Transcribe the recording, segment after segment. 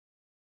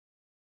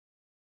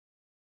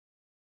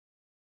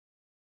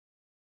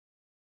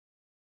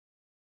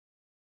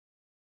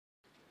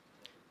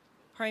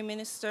Prime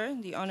Minister,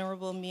 the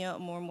Honourable Mia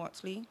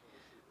Moore-Motley,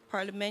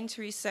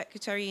 Parliamentary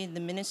Secretary in the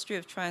Ministry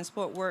of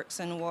Transport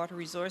Works and Water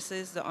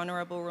Resources, the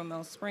Honourable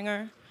Romel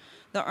Springer,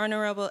 the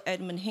Honourable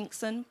Edmund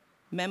Hinkson,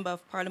 Member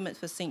of Parliament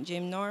for St.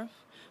 James North,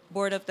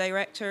 Board of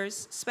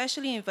Directors,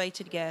 specially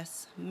invited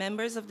guests,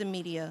 members of the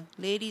media,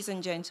 ladies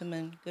and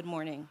gentlemen, good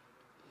morning.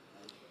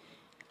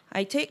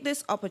 I take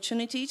this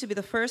opportunity to be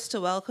the first to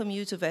welcome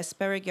you to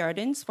Vespera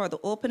Gardens for the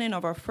opening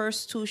of our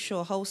first 2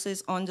 show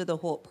houses under the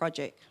HOPE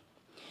project.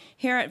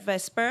 Here at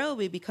Vespera,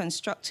 we'll be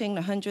constructing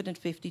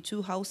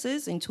 152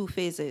 houses in 2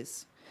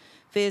 phases.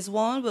 Phase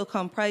 1 will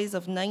comprise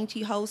of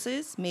 90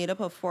 houses made up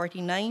of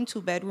 49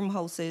 2-bedroom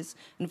houses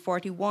and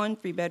 41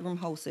 3-bedroom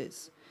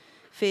houses.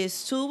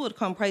 Phase 2 will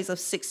comprise of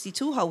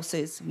 62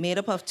 houses made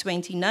up of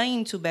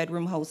 29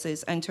 2-bedroom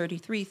houses and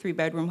 33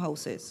 3-bedroom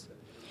houses.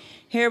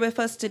 Here with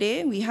us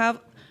today, we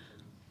have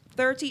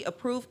 30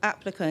 approved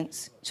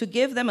applicants to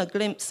give them a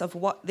glimpse of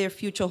what their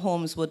future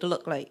homes would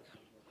look like.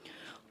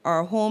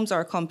 Our homes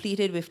are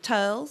completed with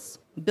tiles,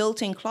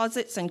 built-in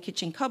closets and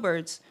kitchen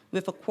cupboards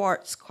with a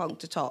quartz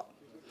countertop.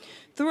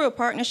 Through a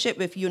partnership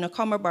with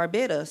Unicommer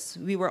Barbados,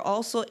 we were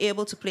also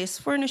able to place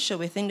furniture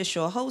within the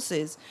show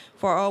houses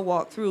for our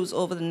walkthroughs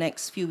over the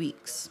next few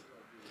weeks.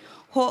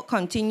 HOPE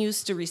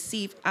continues to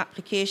receive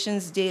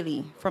applications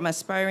daily from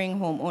aspiring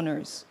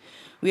homeowners.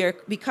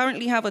 We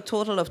currently have a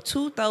total of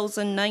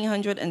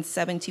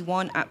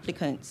 2,971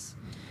 applicants.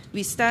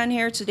 We stand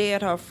here today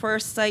at our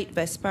first site,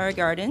 Vespera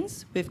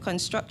Gardens, with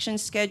construction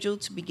scheduled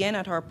to begin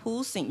at our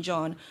Pool St.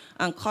 John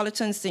and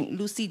Colleton St.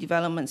 Lucie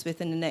developments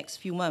within the next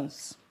few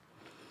months.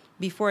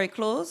 Before I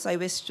close, I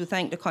wish to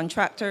thank the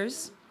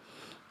contractors,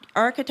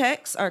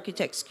 architects,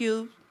 Architects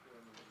Cube,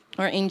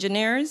 our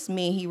engineers,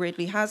 Mayhe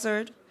Ridley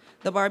Hazard,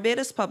 the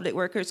Barbados Public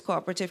Workers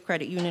Cooperative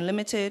Credit Union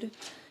Limited,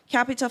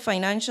 Capita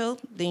Financial,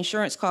 the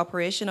Insurance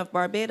Corporation of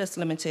Barbados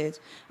Limited,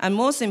 and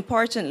most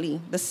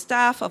importantly, the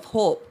staff of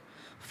HOPE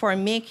for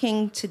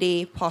making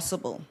today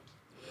possible.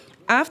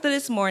 After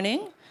this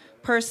morning,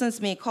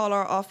 persons may call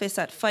our office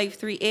at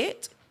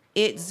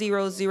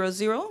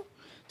 538-8000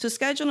 to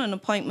schedule an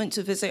appointment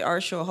to visit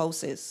our show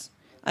houses.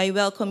 I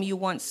welcome you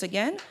once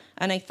again,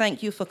 and I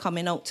thank you for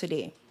coming out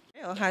today.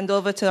 I'll hand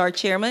over to our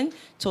chairman,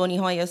 Tony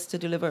Hoyas, to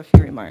deliver a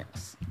few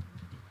remarks.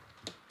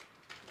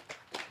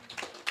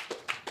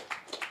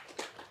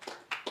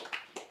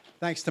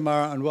 Thanks,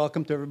 Tamara, and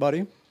welcome to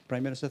everybody.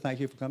 Prime Minister, thank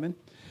you for coming.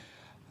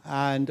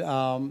 And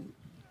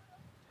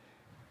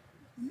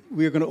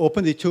we are going to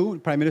open the 2. The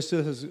Prime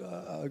Minister has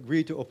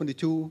agreed to open the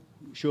 2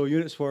 show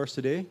units for us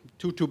today,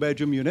 2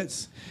 2-bedroom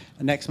units.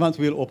 And next month,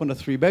 we'll open a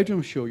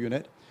 3-bedroom show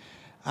unit.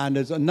 And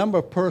there's a number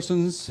of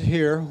persons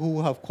here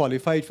who have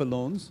qualified for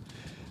loans.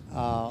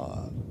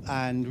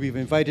 And we've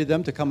invited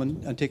them to come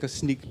and take a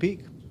sneak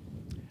peek.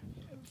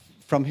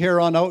 From here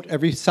on out,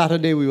 every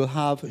Saturday, we will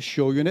have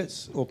show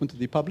units open to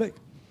the public.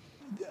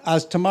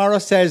 As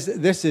Tamara says,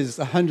 this is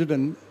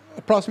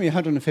approximately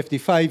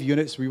 155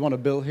 units we want to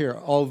build here.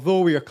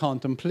 Although we are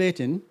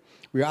contemplating,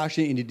 we are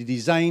actually in the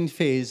design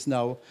phase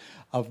now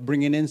of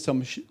bringing in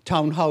some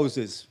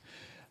townhouses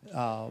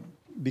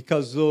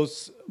because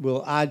those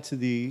will add to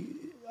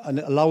and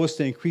allow us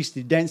to increase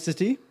the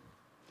density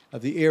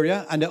of the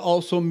area, and they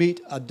also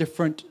meet a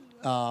different,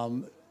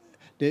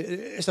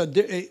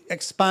 it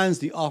expands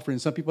the offering.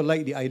 Some people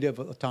like the idea of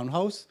a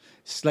townhouse,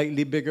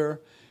 slightly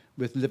bigger,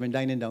 with living,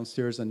 dining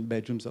downstairs and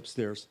bedrooms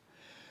upstairs.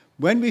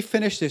 When we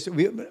finish this,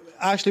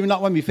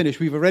 not when we finish,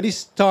 we've already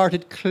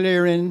started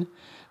clearing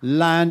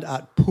land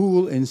at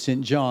Pool in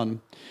St.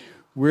 John,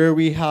 where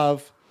we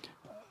have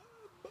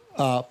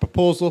a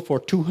proposal for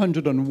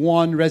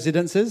 201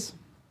 residences.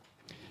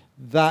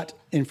 That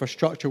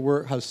infrastructure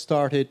work has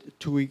started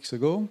 2 weeks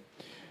ago.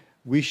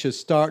 We should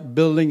start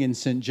building in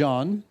St.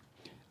 John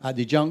at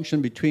the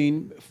junction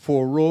between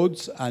 4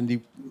 Roads and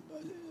the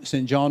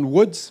St. John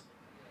Woods,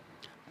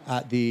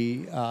 at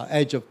the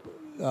edge of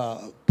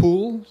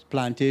Pool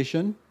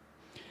Plantation,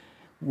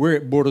 where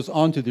it borders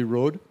onto the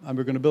road, and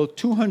we're going to build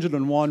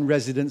 201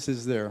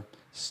 residences there.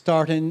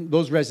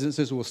 Those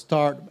residences will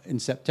start in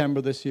September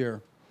this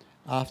year,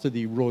 after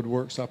the road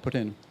works are put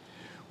in.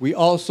 We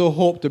also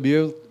hope to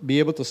be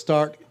able to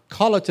start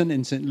Colleton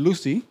in St.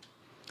 Lucie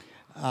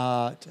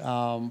at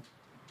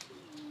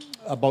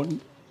about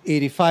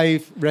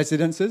 85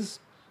 residences.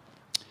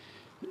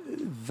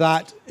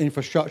 That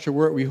infrastructure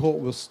work, we hope,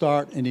 will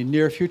start in the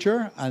near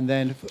future, and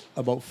then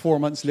about 4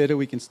 months later,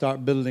 we can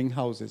start building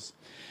houses.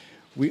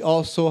 We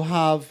also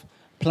have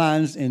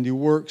plans in the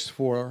works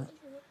for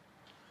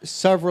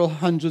several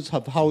hundreds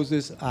of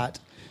houses at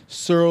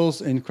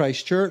Searles in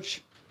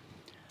Christchurch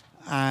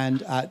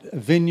and at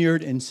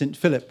Vineyard in St.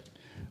 Philip.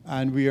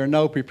 And we are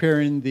now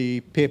preparing the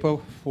paper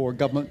for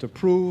government to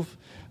approve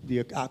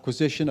the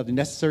acquisition of the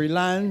necessary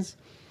lands.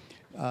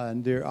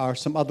 And there are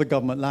some other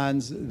government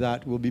lands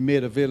that will be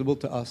made available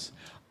to us.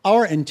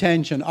 Our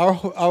intention,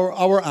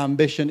 our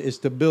ambition is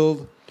to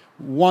build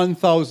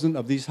 1,000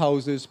 of these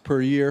houses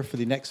per year for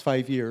the next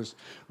 5 years,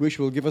 which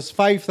will give us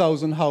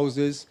 5,000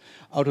 houses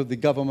out of the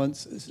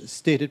government's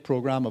stated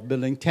program of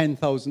building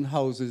 10,000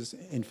 houses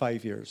in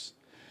 5 years.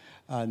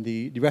 And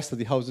the rest of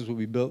the houses will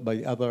be built by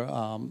the other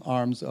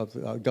arms of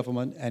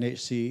government,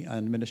 NHC,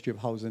 and Ministry of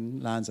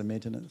Housing, Lands and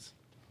Maintenance.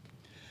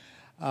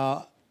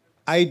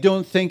 I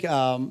don't think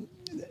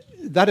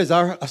that is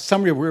a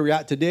summary of where we're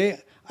at today.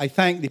 I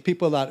thank the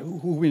people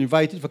who we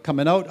invited for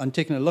coming out and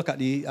taking a look at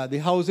the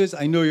houses.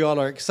 I know you all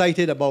are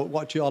excited about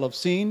what you all have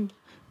seen.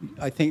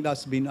 I think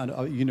that's been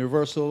a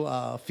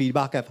universal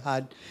feedback I've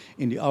had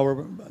in the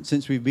hour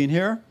since we've been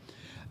here.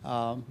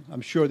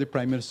 I'm sure the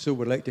Prime Minister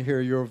would like to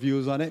hear your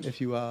views on it.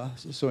 If you are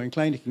so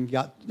inclined, you can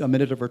get a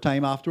minute of her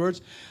time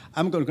afterwards.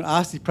 I'm going to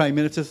ask the Prime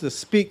Minister to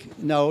speak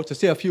now, to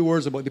say a few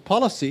words about the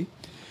policy,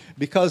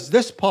 because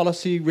this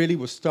policy really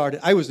was started.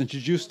 I was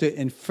introduced to it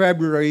in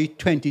February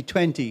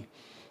 2020.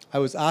 I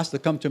was asked to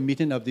come to a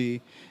meeting of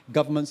the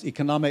government's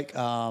Economic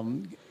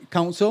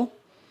Council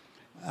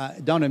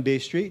down in Bay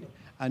Street,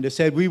 and they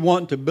said, we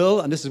want to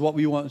build, and this is what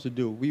we want to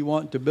do. We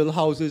want to build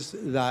houses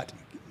that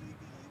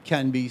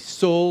can be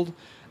sold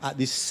at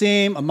the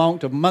same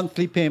amount of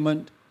monthly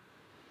payment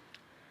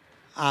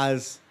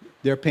as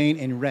they're paying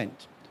in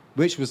rent,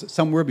 which was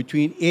somewhere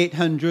between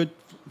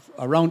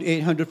around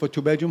 $800 for a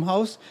two-bedroom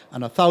house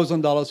and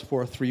 $1,000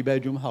 for a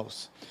three-bedroom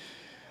house.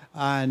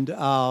 And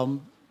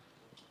the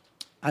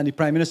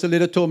Prime Minister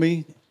later told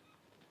me,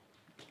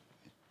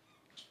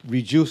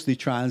 reduce the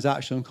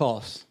transaction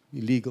costs, the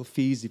legal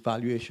fees, the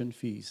valuation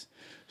fees.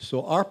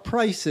 So our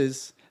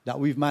prices that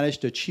we've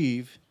managed to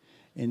achieve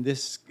in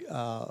this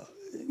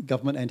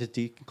government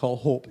entity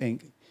called Hope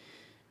Inc.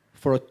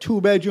 for a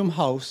two-bedroom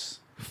house,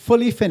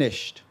 fully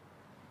finished,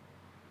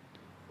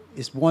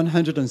 is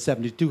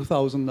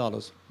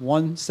 $172,000.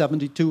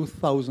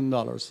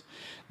 $172,000.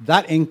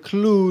 That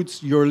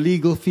includes your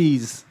legal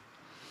fees,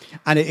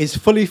 and it is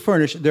fully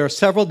furnished. There are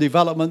several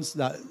developments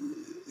that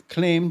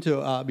claim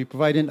to be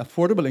providing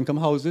affordable income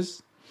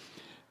houses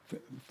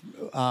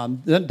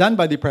done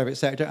by the private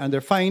sector, and they're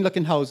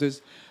fine-looking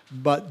houses.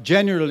 But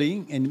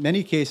generally, in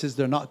many cases,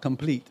 they're not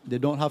complete. They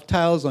don't have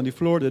tiles on the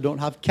floor, they don't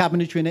have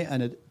cabinetry in it,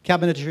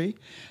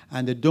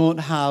 and they don't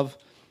have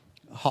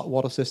hot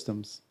water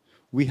systems.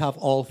 We have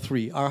all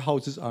three. Our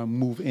houses are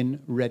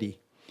move-in ready.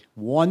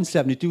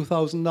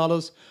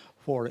 $172,000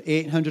 for an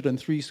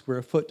 803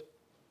 square foot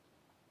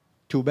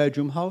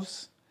two-bedroom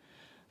house,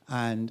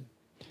 and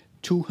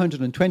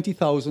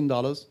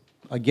 $220,000,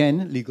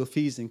 again, legal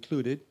fees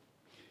included,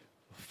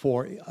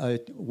 for a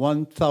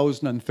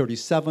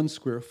 1,037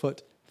 square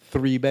foot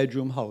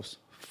three-bedroom house,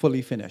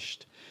 fully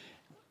finished.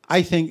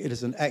 I think it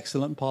is an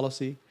excellent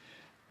policy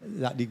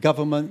that the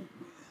government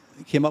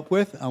came up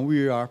with, and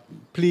we are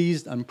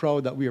pleased and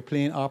proud that we are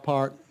playing our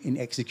part in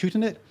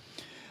executing it.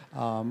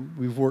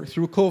 We've worked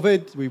through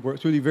COVID, we've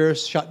worked through the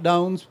various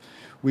shutdowns,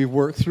 we've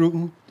worked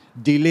through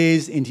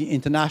delays in the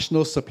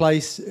international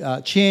supply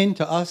chain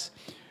to us.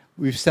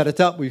 We've set it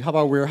up, we have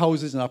our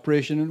warehouses in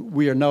operation.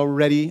 We are now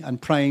ready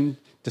and primed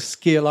to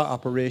scale our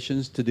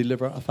operations to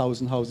deliver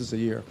 1,000 houses a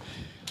year.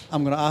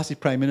 I'm going to ask the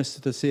Prime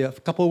Minister to say a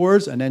couple of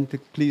words, and then to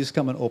please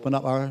come and open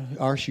up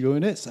our show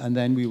units, and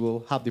then we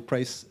will have the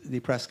press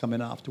come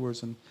in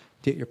afterwards and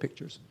take your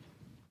pictures.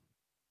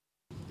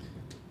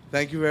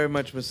 Thank you very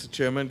much, Mr.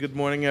 Chairman. Good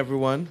morning,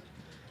 everyone.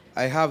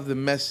 I have the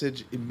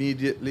message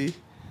immediately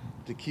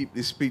to keep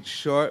the speech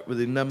short with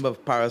the number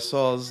of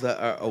parasols that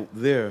are out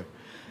there,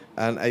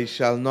 and I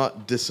shall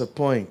not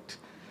disappoint.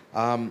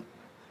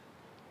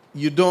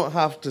 You don't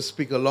have to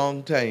speak a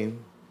long time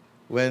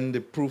when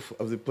the proof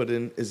of the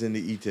pudding is in the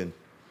eating.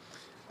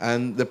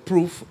 And the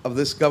proof of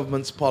this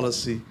government's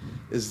policy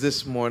is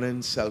this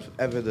morning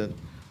self-evident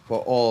for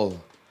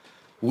all.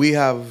 We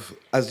have,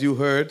 as you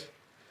heard,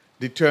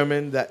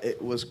 determined that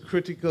it was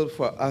critical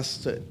for us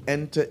to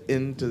enter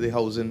into the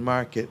housing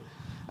market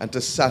and to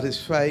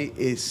satisfy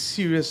a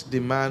serious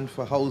demand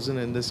for housing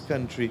in this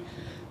country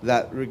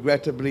that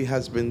regrettably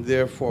has been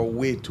there for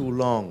way too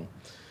long.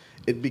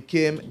 It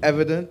became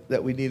evident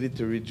that we needed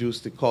to reduce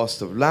the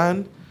cost of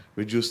land,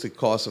 reduce the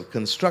cost of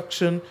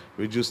construction,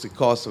 reduce the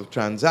cost of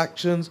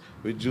transactions,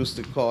 reduce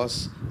the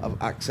cost of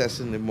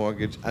accessing the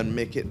mortgage, and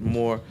make it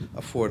more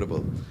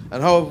affordable.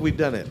 And how have we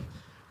done it?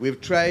 We've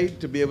tried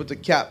to be able to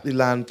cap the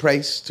land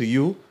price to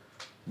you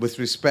with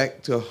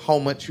respect to how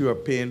much you are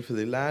paying for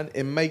the land.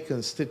 In my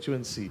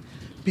constituency,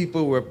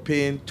 people were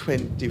paying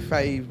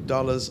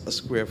 $25 a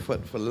square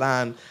foot for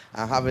land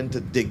and having to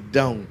dig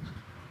down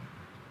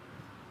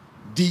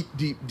deep,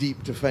 deep,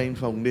 deep to find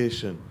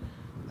foundation.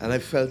 And I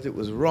felt it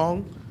was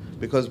wrong,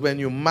 because when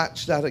you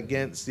match that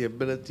against the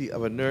ability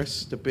of a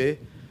nurse to pay,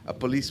 a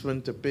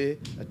policeman to pay,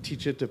 a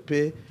teacher to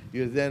pay,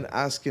 you're then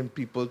asking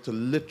people to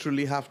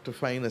literally have to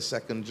find a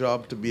second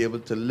job to be able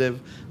to live,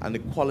 and the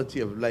quality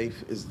of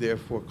life is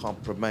therefore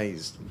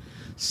compromised.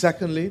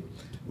 Secondly,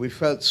 we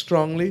felt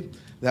strongly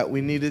that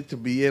we needed to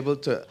be able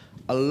to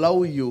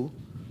allow you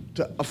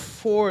to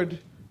afford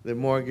the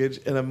mortgage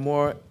in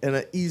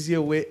an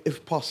easier way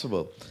if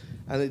possible.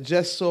 And it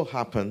just so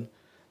happened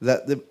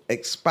that the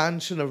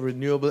expansion of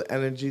renewable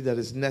energy that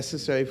is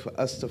necessary for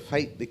us to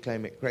fight the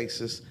climate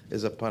crisis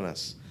is upon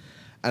us.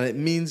 And it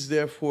means,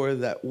 therefore,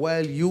 that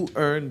while you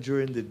earn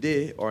during the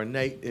day or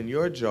night in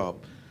your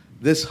job,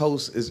 this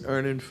house is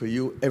earning for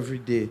you every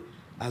day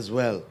as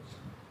well.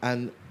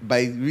 And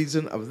by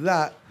reason of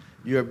that,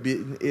 you're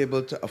being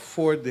able to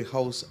afford the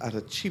house at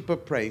a cheaper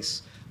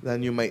price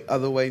than you might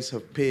otherwise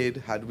have paid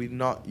had we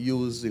not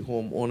used the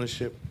home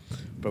ownership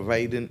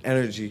providing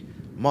energy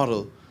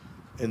model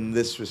in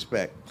this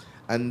respect.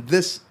 And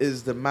this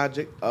is the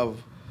magic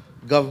of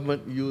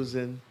government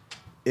using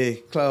a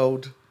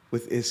cloud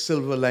with a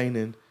silver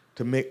lining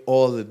to make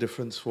all the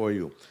difference for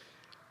you.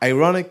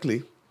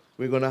 Ironically,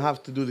 we're going to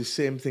have to do the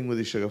same thing with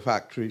the sugar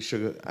factory,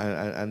 sugar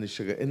and the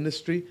sugar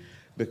industry,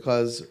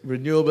 because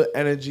renewable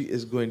energy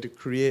is going to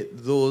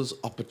create those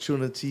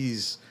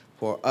opportunities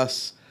for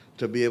us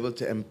to be able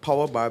to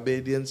empower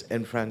Barbadians,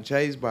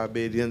 enfranchise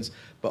Barbadians,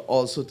 but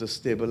also to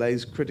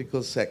stabilize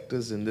critical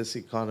sectors in this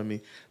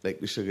economy like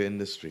the sugar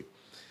industry.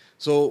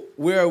 So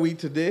where are we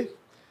today?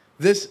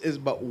 This is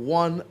but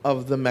one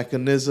of the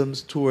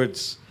mechanisms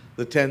towards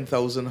the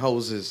 10,000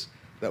 houses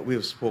that we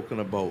have spoken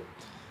about.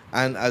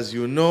 And as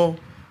you know,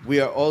 we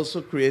are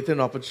also creating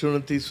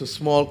opportunities for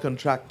small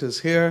contractors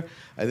here.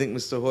 I think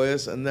Mr.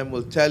 Hoyas and them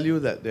will tell you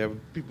that there are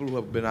people who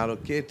have been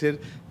allocated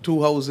 2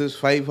 houses,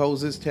 5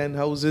 houses, 10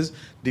 houses,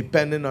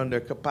 depending on their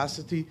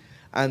capacity.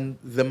 And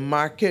the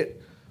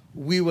market,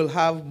 we will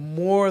have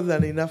more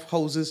than enough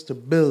houses to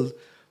build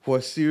for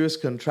serious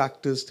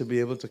contractors to be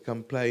able to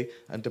comply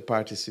and to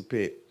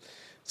participate.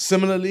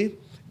 Similarly,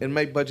 in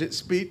my budget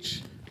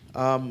speech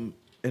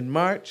in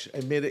March,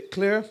 I made it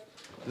clear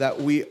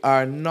that we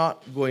are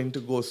not going to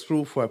go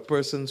through for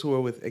persons who are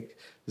with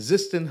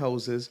existing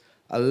houses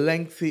a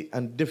lengthy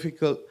and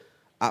difficult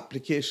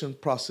application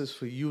process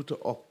for you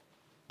to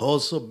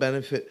also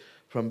benefit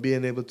from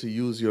being able to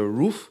use your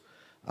roof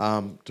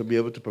to be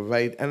able to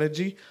provide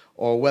energy,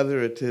 or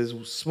whether it is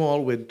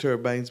small wind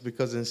turbines,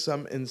 because in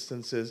some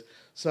instances,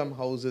 some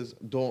houses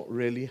don't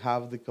really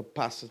have the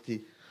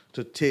capacity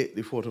to take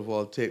the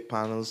photovoltaic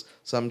panels,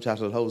 some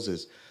chattel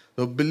houses.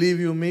 So believe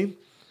you me,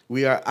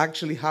 we are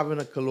actually having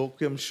a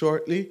colloquium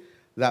shortly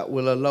that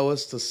will allow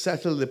us to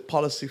settle the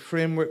policy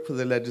framework for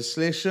the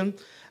legislation,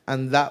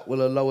 and that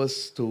will allow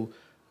us to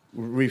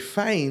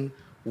refine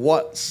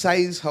what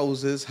size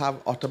houses have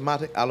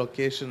automatic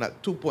allocation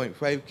at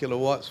 2.5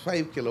 kilowatts,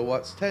 5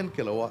 kilowatts, 10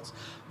 kilowatts,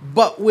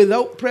 but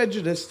without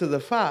prejudice to the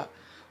fact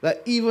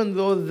that even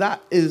though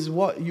that is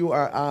what you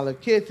are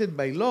allocated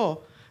by law,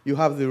 you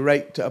have the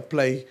right to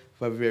apply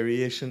for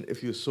variation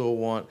if you so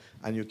want,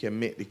 and you can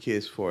make the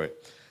case for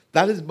it.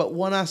 That is but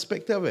one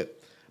aspect of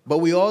it. But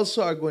we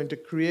also are going to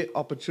create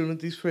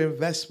opportunities for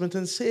investment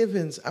and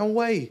savings. And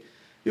why?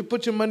 You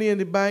put your money in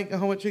the bank, and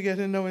how much you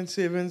getting now in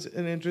savings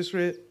and interest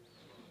rate?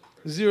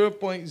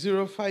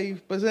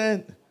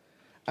 0.05%.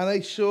 And I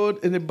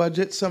showed in the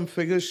budget some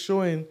figures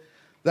showing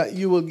that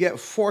you will get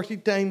 40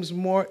 times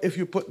more if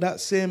you put that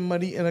same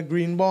money in a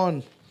green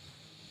bond.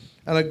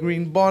 And a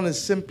green bond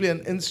is simply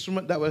an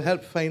instrument that will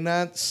help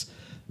finance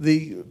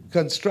the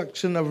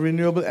construction of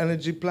renewable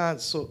energy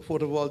plants, so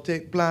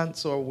photovoltaic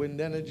plants or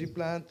wind energy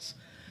plants,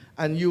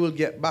 and you will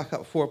get back at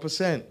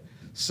 4%.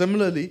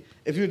 Similarly,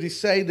 if you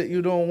decide that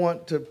you don't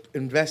want to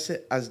invest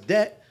it as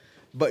debt,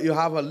 but you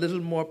have a little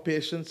more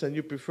patience and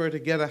you prefer to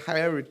get a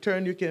higher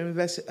return, you can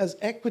invest it as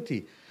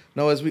equity.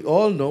 Now, as we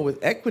all know, with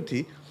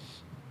equity,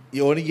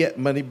 you only get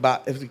money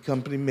back if the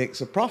company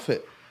makes a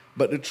profit.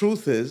 But the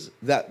truth is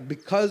that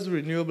because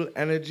renewable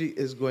energy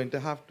is going to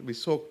have to be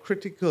so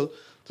critical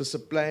to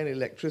supplying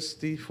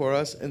electricity for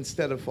us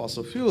instead of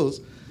fossil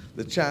fuels,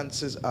 the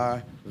chances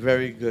are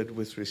very good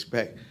with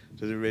respect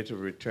to the rate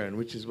of return,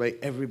 which is why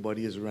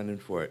everybody is running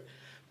for it.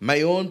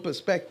 My own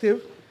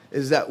perspective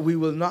is that we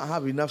will not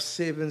have enough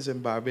savings in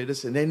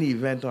Barbados in any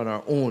event on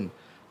our own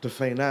to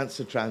finance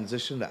the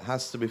transition that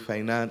has to be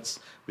financed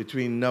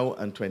between now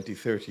and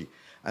 2030.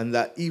 And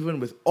that even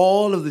with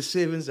all of the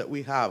savings that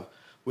we have,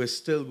 we're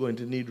still going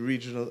to need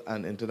regional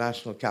and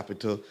international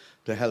capital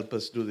to help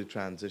us do the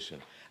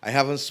transition. I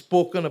haven't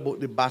spoken about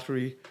the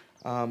battery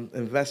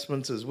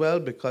investments as well,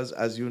 because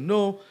as you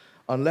know,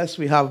 unless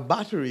we have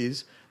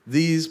batteries,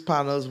 these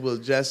panels will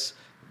just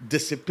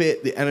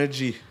dissipate the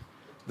energy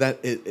that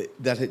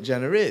it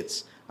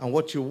generates. And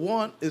what you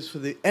want is for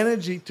the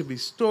energy to be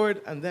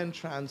stored and then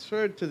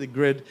transferred to the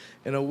grid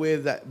in a way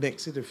that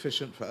makes it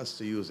efficient for us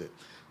to use it.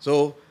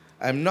 So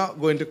I'm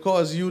not going to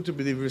cause you to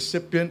be the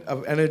recipient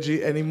of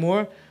energy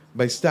anymore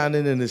by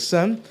standing in the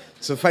sun.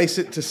 Suffice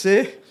it to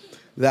say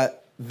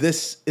that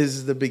this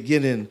is the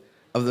beginning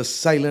of the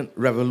silent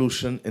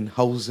revolution in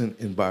housing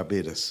in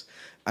Barbados.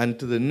 And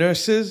to the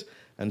nurses,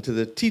 and to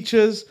the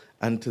teachers,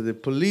 and to the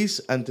police,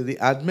 and to the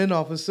admin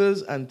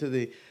officers, and to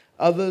the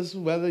others,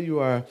 whether you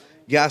are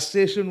gas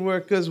station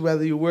workers,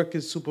 whether you work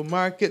in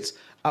supermarkets,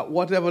 at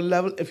whatever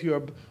level, if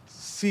you're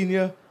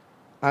senior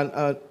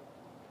and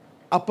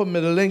upper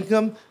middle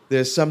income,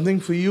 there's something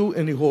for you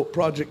in the Hope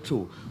Project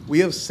too. We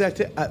have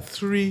set it at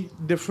 3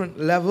 different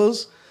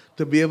levels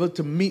to be able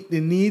to meet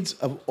the needs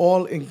of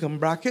all income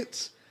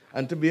brackets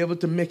and to be able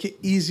to make it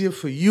easier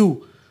for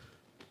you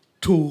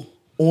to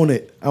own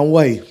it. And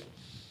why?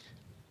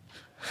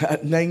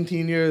 At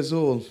 19 years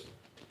old,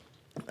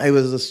 I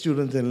was a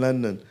student in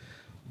London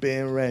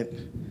paying rent,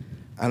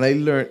 and I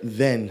learned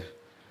then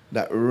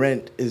that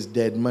rent is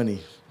dead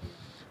money.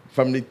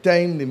 From the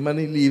time the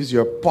money leaves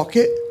your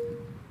pocket,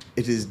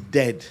 it is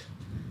dead.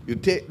 You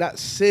take that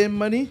same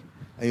money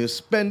and you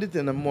spend it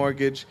in a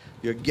mortgage,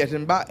 you're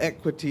getting back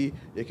equity,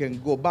 you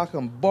can go back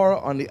and borrow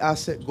on the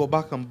asset, go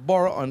back and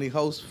borrow on the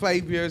house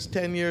 5 years,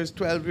 10 years,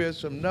 12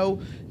 years from now.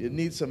 You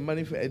need some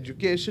money for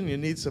education, you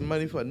need some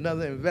money for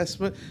another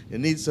investment, you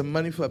need some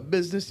money for a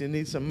business, you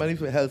need some money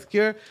for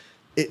healthcare.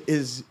 It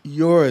is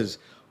yours.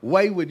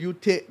 Why would you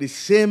take the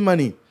same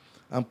money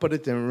and put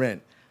it in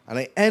rent? And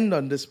I end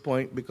on this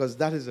point because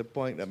that is a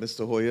point that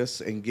Mr.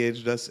 Hoyas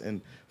engaged us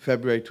in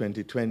February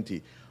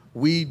 2020.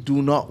 We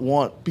do not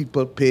want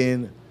people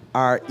paying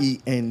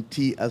rent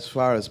as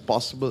far as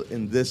possible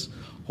in this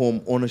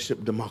home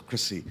ownership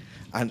democracy.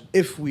 And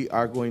if we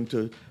are going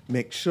to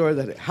make sure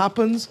that it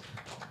happens,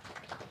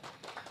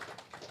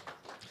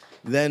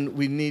 then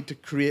we need to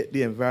create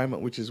the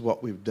environment, which is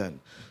what we've done.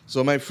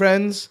 So my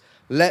friends,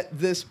 let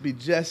this be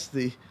just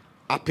the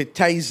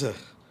appetizer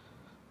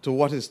to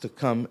what is to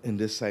come in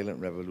this silent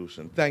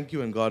revolution. Thank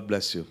you and God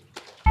bless you.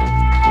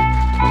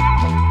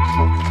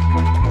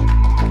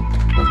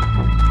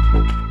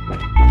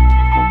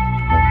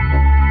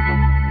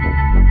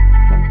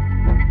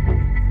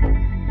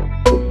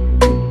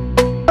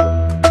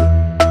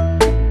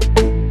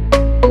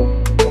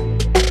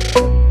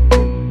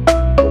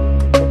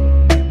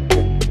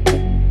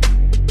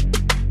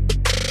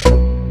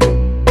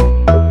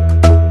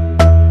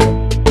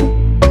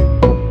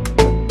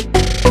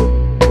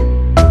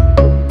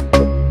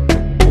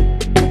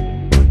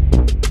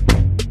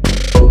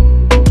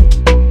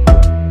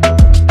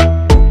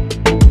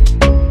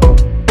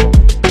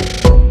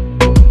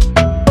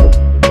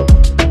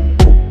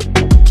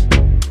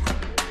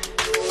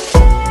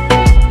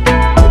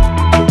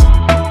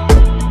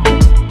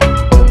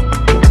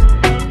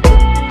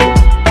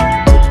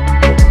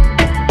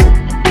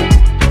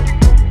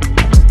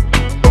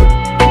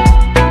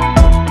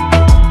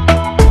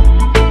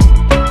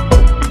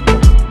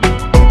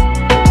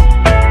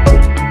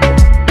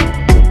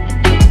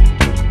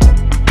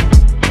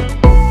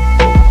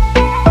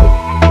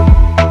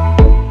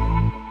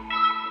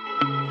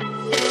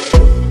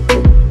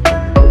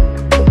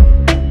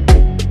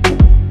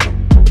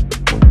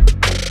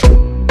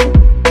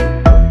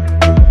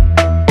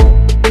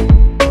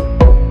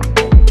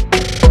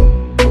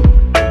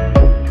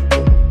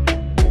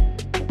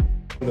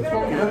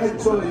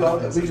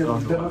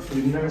 For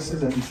the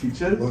nurses and the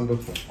teachers.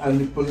 Wonderful. And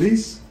the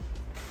police.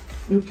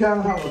 You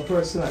can't have a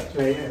person at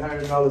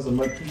 $2,800 a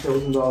month,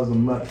 $2,000 a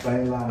month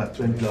buying land at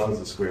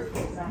 $20 a square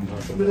foot.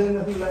 Exactly. But then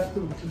nothing left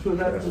to do.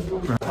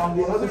 And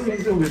the other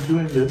reason we're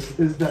doing this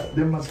is that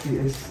there must be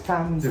a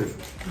standard,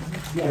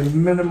 a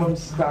minimum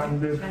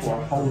standard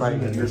for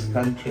housing in this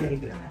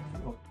country.